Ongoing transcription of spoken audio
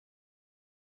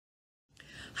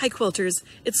Hi quilters,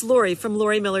 it's Lori from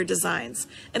Lori Miller Designs,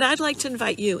 and I'd like to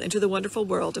invite you into the wonderful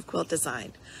world of quilt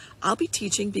design. I'll be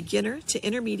teaching beginner to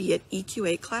intermediate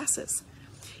EQ8 classes.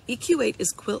 EQ8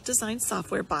 is quilt design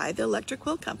software by the Electric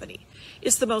Quilt Company.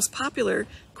 It's the most popular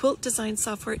quilt design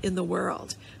software in the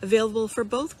world, available for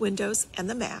both Windows and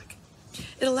the Mac.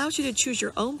 It allows you to choose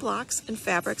your own blocks and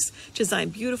fabrics to design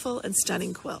beautiful and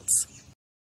stunning quilts.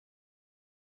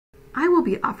 I will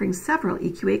be offering several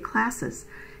EQ8 classes.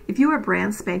 If you are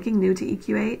brand spanking new to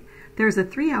EQ8, there is a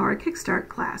 3-hour Kickstart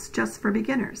class just for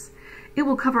beginners. It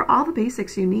will cover all the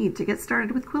basics you need to get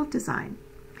started with quilt design.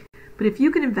 But if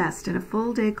you can invest in a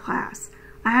full-day class,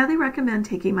 I highly recommend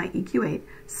taking my EQ8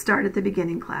 Start at the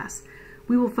Beginning class.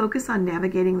 We will focus on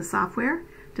navigating the software,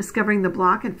 discovering the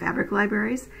block and fabric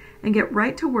libraries, and get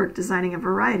right to work designing a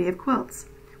variety of quilts.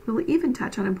 We will even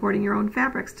touch on importing your own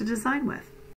fabrics to design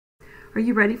with. Are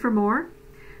you ready for more?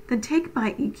 Then take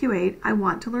my EQ8 I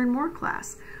Want to Learn More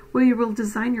class, where you will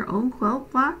design your own quilt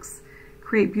blocks,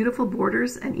 create beautiful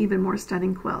borders, and even more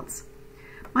stunning quilts.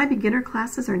 My beginner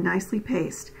classes are nicely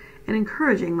paced and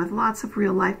encouraging with lots of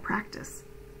real-life practice.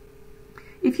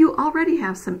 If you already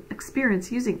have some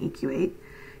experience using EQ8,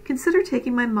 consider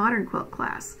taking my Modern Quilt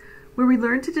class, where we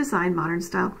learn to design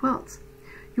modern-style quilts.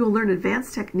 You will learn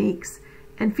advanced techniques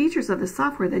and features of the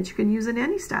software that you can use in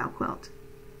any style quilt.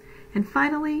 And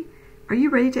finally, are you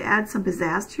ready to add some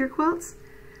pizzazz to your quilts?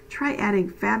 Try adding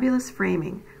fabulous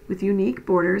framing with unique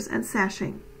borders and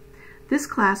sashing. This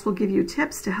class will give you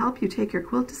tips to help you take your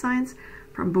quilt designs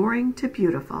from boring to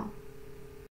beautiful.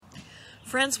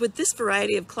 Friends, with this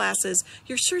variety of classes,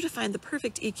 you're sure to find the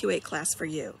perfect EQ8 class for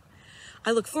you.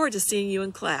 I look forward to seeing you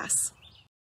in class.